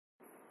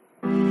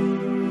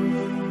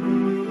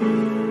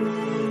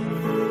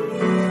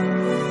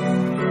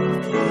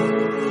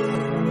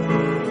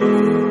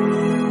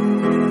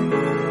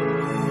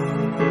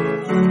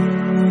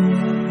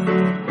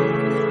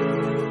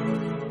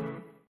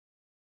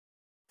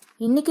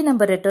இன்னைக்கு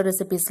நம்ம ரெட்டோ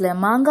ரெசிபிஸ்ல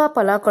மாங்காய்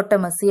பலாக்கொட்டை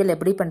மசியல்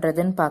எப்படி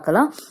பண்றதுன்னு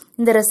பார்க்கலாம்.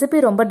 இந்த ரெசிபி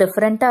ரொம்ப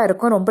டிஃபரெண்டா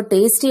இருக்கும், ரொம்ப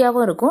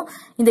டேஸ்டியாவும் இருக்கும்.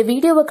 இந்த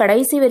வீடியோவை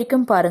கடைசி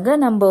வரைக்கும் பாருங்க,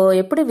 நம்ம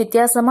எப்படி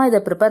வித்தியாசமா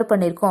இதை ப்ரிப்பேர்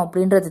பண்ணிருக்கோம்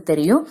அப்படின்றது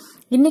தெரியும்.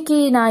 இன்னைக்கு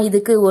நான்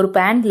இதுக்கு ஒரு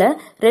பேன்ல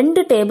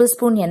 2 டேபிள்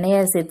ஸ்பூன்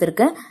எண்ணெயை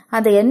சேர்த்திருக்கேன்.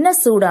 அந்த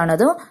எண்ணெய்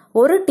சூடானதும்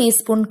 1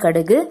 டீஸ்பூன்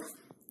கடுகு,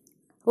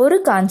 1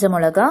 காஞ்ச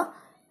மிளகா,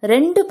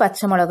 2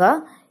 பச்சை மிளகா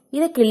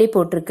இதை கிள்ளி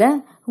போட்டிருக்கேன்.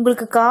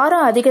 உங்களுக்கு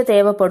காரம் அதிக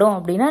தேவைப்படும்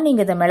அப்படின்னா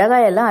நீங்க இந்த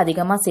மிளகாயெல்லாம்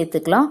அதிகமா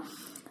சேர்த்துக்கலாம்.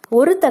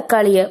 1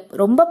 தக்காளியை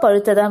ரொம்ப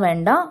பழுத்ததா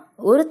வேண்டாம்,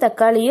 1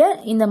 தக்காளியை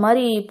இந்த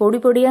மாதிரி பொடி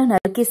பொடியா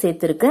நறுக்கி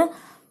சேர்த்திருக்கேன்.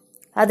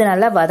 அது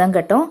நல்லா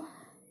வதங்கட்டும்.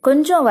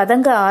 கொஞ்சம்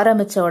வதங்க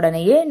ஆரம்பிச்ச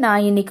உடனேயே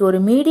நான் இன்னைக்கு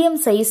ஒரு மீடியம்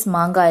சைஸ்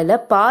மாங்காயில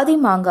பாதி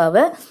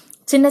மாங்காவை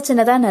சின்ன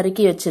சின்னதா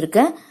நறுக்கி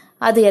வச்சிருக்கேன்.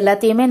 அது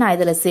எல்லாத்தையுமே நான்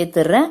இதுல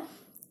சேர்த்துடுறேன்.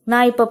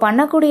 நான் இப்ப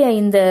பண்ணக்கூடிய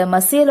இந்த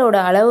மசியலோட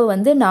அளவு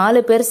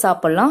 4 பேர்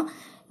சாப்பிடலாம்.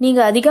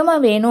 நீங்க அதிகமா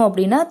வேணும்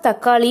அப்படின்னா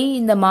தக்காளி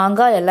இந்த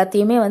மாங்காய்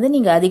எல்லாத்தையுமே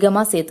நீங்க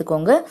அதிகமா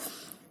சேர்த்துக்கோங்க.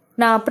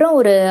 நான் அப்புறம்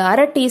ஒரு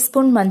 1/2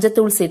 டீஸ்பூன்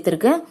மஞ்சத்தூள்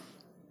சேர்த்திருக்கேன்.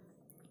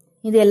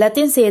 இது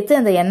எல்லாத்தையும் சேர்த்து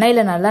அந்த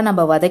எண்ணெயில நல்லா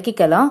நம்ம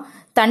வதக்கிக்கலாம்.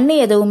 தண்ணி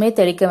எதுவுமே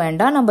தெளிக்க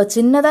வேண்டாம். நம்ம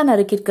சின்னதா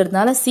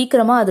நறுக்கிக்கிறதுனால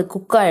சீக்கிரமா அது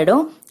குக்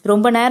ஆயிடும்,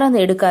 ரொம்ப நேரம்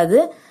அது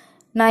எடுக்காது.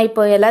 நான்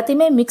இப்போ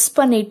எல்லாத்தையுமே மிக்ஸ்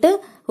பண்ணிட்டு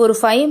ஒரு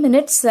 5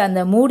 மினிட்ஸ்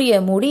அந்த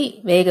மூடியை மூடி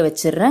வேக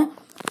வச்சிடுறேன்.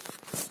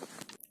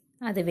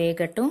 அது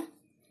வேகட்டும்.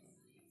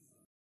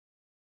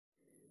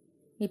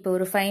 இப்போ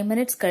ஒரு 5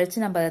 மினிட்ஸ் கழிச்சு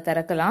நம்ம அதை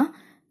திறக்கலாம்.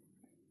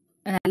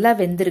 நல்லா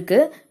வெந்திருக்கு.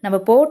 நம்ம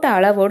போட்ட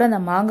அளவோட அந்த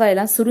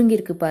மாங்காயெல்லாம்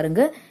சுருங்கிருக்கு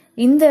பாருங்க.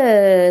 இந்த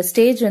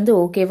ஸ்டேஜ்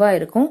ஓகேவா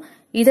இருக்கும்.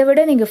 இதை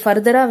விட நீங்க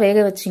ஃபர்தரா வேக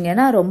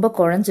வச்சீங்கன்னா ரொம்ப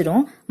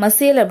குழஞ்சிடும்.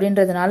 மசியல்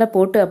அப்படின்றதுனால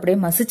போட்டு அப்படியே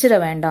மசிச்சிட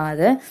வேண்டாம்.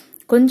 அதை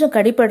கொஞ்சம்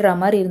கடிப்படுற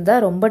மாதிரி இருந்தா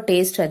ரொம்ப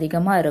டேஸ்ட்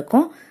அதிகமா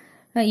இருக்கும்.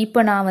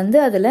 இப்ப நான்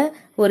அதுல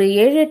ஒரு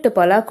 7-8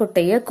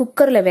 பலாக்கொட்டைய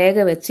குக்கர்ல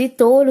வேக வச்சு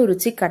தோல்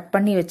உரிச்சு கட்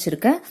பண்ணி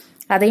வச்சிருக்கேன்.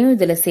 அதையும்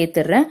இதுல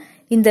சேர்த்துடுறேன்.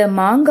 இந்த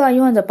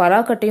மாங்காயும் அந்த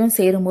பலாக்கொட்டையும்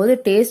சேரும் போது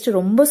டேஸ்ட்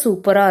ரொம்ப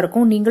சூப்பரா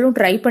இருக்கும். நீங்களும்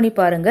ட்ரை பண்ணி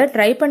பாருங்க.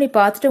 ட்ரை பண்ணி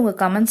பார்த்துட்டு உங்க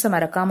கமெண்ட்ஸை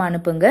மறக்காம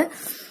அனுப்புங்க.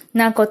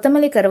 நான்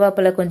கொத்தமல்லி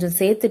கருவேப்பிலை கொஞ்சம்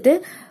சேர்த்துட்டு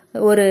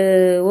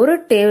ஒரு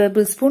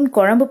டேபிள் ஸ்பூன்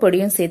குழம்பு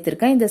பொடியும்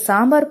சேர்த்திருக்கேன். இந்த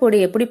சாம்பார் பொடி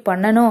எப்படி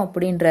பண்ணணும்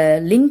அப்படின்ற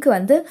லிங்க்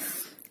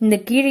இந்த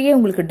கீழே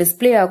உங்களுக்கு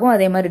டிஸ்பிளே ஆகும்.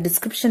 அதே மாதிரி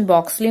டிஸ்கிரிப்ஷன்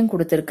பாக்ஸ்லயும்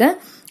கொடுத்திருக்கேன்.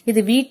 இது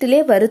வீட்டிலே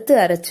வறுத்து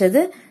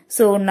அரைச்சது.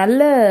 சோ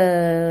நல்ல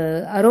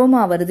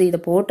அரோமா வருது இதை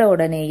போட்ட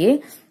உடனேயே.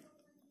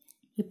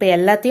 இப்ப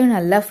எல்லாத்தையும்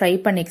நல்லா ஃப்ரை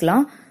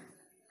பண்ணிக்கலாம்.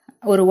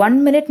 ஒரு 1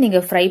 மினிட் நீங்க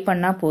ஃப்ரை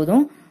பண்ணா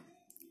போதும்.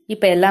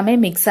 இப்ப எல்லாமே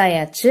மிக்ஸ்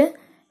ஆயாச்சு.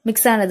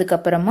 மிக்ஸ் ஆனதுக்கு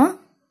அப்புறமா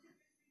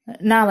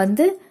நான்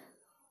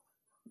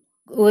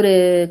ஒரு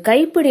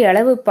கைப்பிடி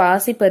அளவு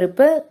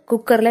பாசிப்பருப்பை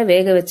குக்கர்ல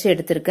வேக வச்சு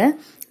எடுத்திருக்கேன்.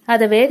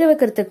 அதை வேக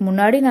வைக்கிறதுக்கு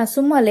முன்னாடி நான்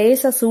சும்மா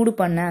லேசா சூடு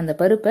பண்ணேன். அந்த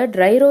பருப்பை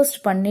ட்ரை ரோஸ்ட்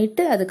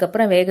பண்ணிட்டு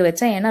அதுக்கப்புறம் வேக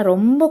வச்சேன். ஏன்னா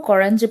ரொம்ப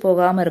குழஞ்சு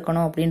போகாம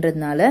இருக்கணும்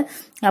அப்படின்றதுனால.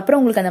 அப்புறம்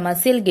உங்களுக்கு அந்த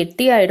மசியல்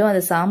கெட்டியாயிடும்.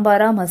 அது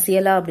சாம்பாரா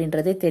மசியலா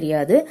அப்படின்றதே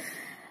தெரியாது.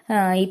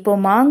 இப்போ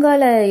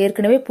மாங்கால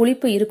ஏற்கனவே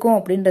புளிப்பு இருக்கும்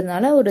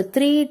அப்படின்றதுனால ஒரு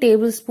 3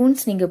 டேபிள்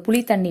ஸ்பூன்ஸ் நீங்க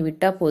புளி தண்ணி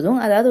விட்டா போதும்.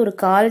 அதாவது ஒரு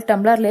 1/4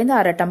 டம்ளர்ல இருந்து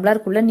 1/2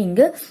 டம்ளருக்குள்ள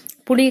நீங்க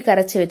புளியை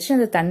கரைச்சி வச்சு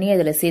அந்த தண்ணியை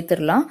அதுல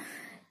சேர்த்துடலாம்.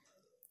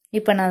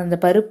 இப்ப நான் அந்த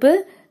பருப்பு,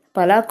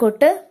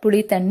 பலாக்கொட்டை, புளி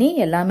தண்ணி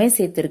எல்லாமே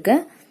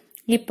சேர்த்திருக்கேன்.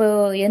 இப்போ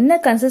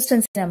என்ன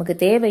கன்சிஸ்டன்சி நமக்கு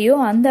தேவையோ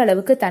அந்த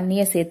அளவுக்கு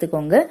தண்ணியை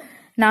சேர்த்துக்கோங்க.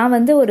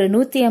 நான் ஒரு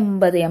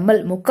 150 ml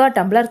 3/4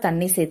 டம்ளர்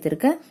தண்ணி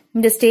சேர்த்திருக்கேன்.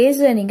 இந்த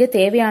ஸ்டேஜ்ல நீங்க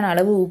தேவையான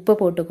அளவு உப்பு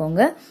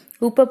போட்டுக்கோங்க.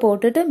 உப்பை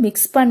போட்டுட்டு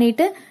மிக்ஸ்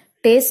பண்ணிட்டு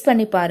டேஸ்ட்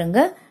பண்ணி பாருங்க.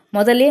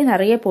 முதல்லயே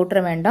நிறைய போட்டுற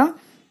வேண்டாம்.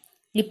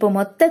 இப்போ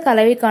மொத்த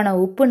கலவைக்கான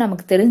உப்பு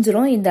நமக்கு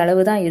தெரிஞ்சிரும் இந்த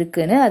அளவு தான்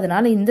இருக்குன்னு.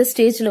 அதனால இந்த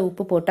ஸ்டேஜ்ல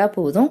உப்பு போட்டா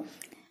போதும்.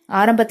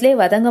 ஆரம்பத்திலே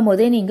வதங்கும்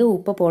போதே நீங்க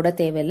உப்பு போட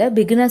தேவையில்லை.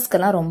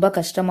 பிகினர்ஸ்க்கெல்லாம் ரொம்ப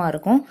கஷ்டமா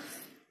இருக்கும்.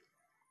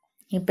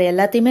 இப்ப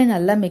எல்லாத்தையுமே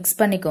நல்லா மிக்ஸ்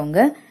பண்ணிக்கோங்க.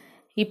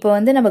 இப்போ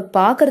நமக்கு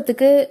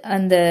பாக்குறதுக்கு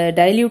அந்த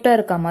டைல்யூட்டா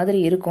இருக்க மாதிரி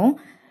இருக்கும்.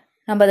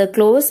 நம்ம அதை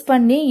க்ளோஸ்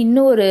பண்ணி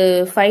இன்னும் ஒரு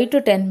 5 to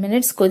 10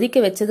 மினிட்ஸ் கொதிக்க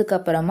வச்சதுக்கு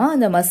அப்புறமா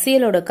அந்த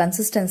மசியலோட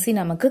கன்சிஸ்டன்சி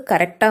நமக்கு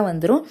கரெக்டா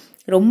வந்துடும்.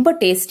 ரொம்ப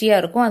டேஸ்டியா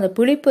இருக்கும். அந்த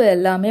புளிப்பு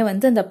எல்லாமே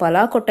அந்த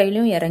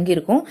பலாக்கொட்டையிலும்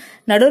இறங்கியிருக்கும்.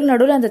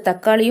 நடுவில் அந்த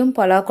தக்காளியும்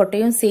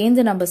பலாக்கொட்டையும்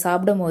சேர்ந்து நம்ம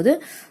சாப்பிடும் போது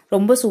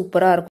ரொம்ப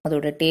சூப்பரா இருக்கும்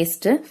அதோட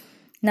டேஸ்ட்.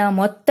 நான்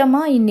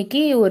மொத்தமா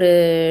இன்னைக்கு ஒரு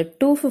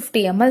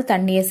 250 ml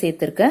தண்ணியை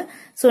சேர்த்திருக்கேன்.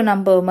 ஸோ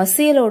நம்ம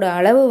மசியலோட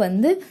அளவு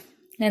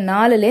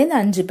 4லேருந்து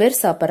 5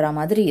 பேர் சாப்பிட்ற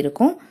மாதிரி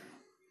இருக்கும்.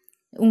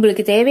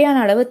 உங்களுக்கு தேவையான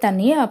அளவு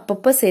தண்ணியை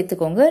அப்பப்ப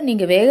சேர்த்துக்கோங்க.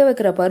 நீங்க வேக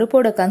வைக்கிற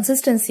பருப்போட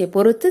கன்சிஸ்டன்சியை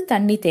பொறுத்து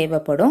தண்ணி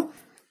தேவைப்படும்.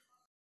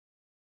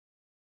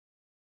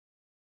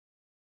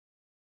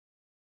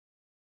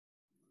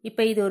 இப்ப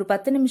இது ஒரு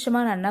 10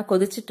 நிமிஷமா நல்லா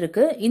கொதிச்சிட்டு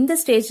இருக்கு. இந்த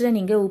ஸ்டேஜ்ல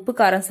நீங்க உப்பு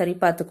காரம் சரி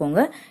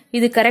பார்த்துக்கோங்க.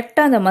 இது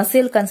கரெக்டா அந்த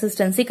மசியல்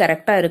கன்சிஸ்டன்சி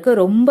கரெக்டா இருக்கு.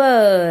 ரொம்ப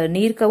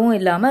நீர்க்கவும்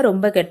இல்லாம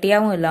ரொம்ப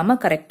கெட்டியாவும் இல்லாம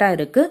கரெக்டா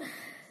இருக்கு.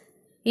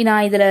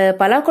 நான் இதுல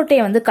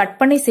பலாக்கொட்டையை கட்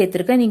பண்ணி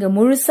சேர்த்திருக்கேன். நீங்க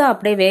முழுசா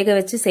அப்படியே வேக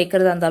வச்சு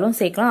சேர்க்கறதா இருந்தாலும்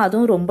சேர்க்கலாம்.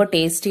 அதுவும் ரொம்ப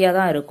டேஸ்டியா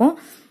தான் இருக்கும்.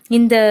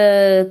 இந்த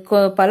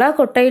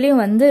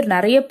பலாக்கொட்டையிலயும்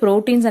நிறைய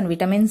புரோட்டீன்ஸ் அண்ட்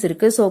விட்டமின்ஸ்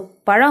இருக்கு. ஸோ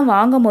பழம்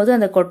வாங்கும் போது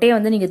அந்த கொட்டையை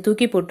நீங்க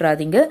தூக்கி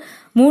போட்டுறாதீங்க.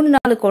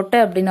 3-4 கொட்டை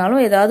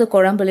அப்படின்னாலும் ஏதாவது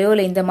குழம்புலையோ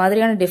இல்லை இந்த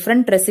மாதிரியான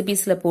டிஃப்ரெண்ட்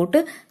ரெசிபிஸ்ல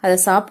போட்டு அதை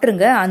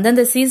சாப்பிட்டுருங்க.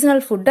 அந்தந்த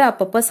சீசனல் ஃபுட்டை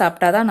அப்பப்போ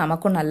சாப்பிட்டாதான்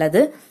நமக்கும்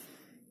நல்லது.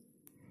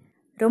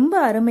 ரொம்ப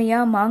அருமையா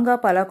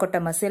மாங்காய் பலாக்கொட்டை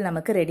மசியல்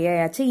நமக்கு ரெடி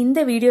ஆயாச்சு. இந்த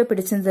வீடியோ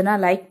பிடிச்சிருந்ததுன்னா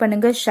லைக்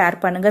பண்ணுங்க, ஷேர்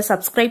பண்ணுங்க,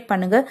 சப்ஸ்கிரைப்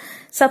பண்ணுங்க.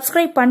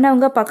 சப்ஸ்கிரைப்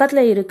பண்ணவங்க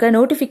பக்கத்துல இருக்க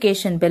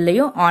நோட்டிபிகேஷன்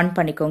பெல்லையும் ஆன்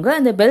பண்ணிக்கோங்க.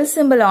 அந்த பெல்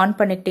சிம்பிள் ஆன்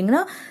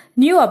பண்ணிட்டீங்கன்னா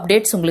நியூ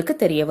அப்டேட்ஸ் உங்களுக்கு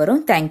தெரிய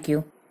வரும். தேங்க்யூ.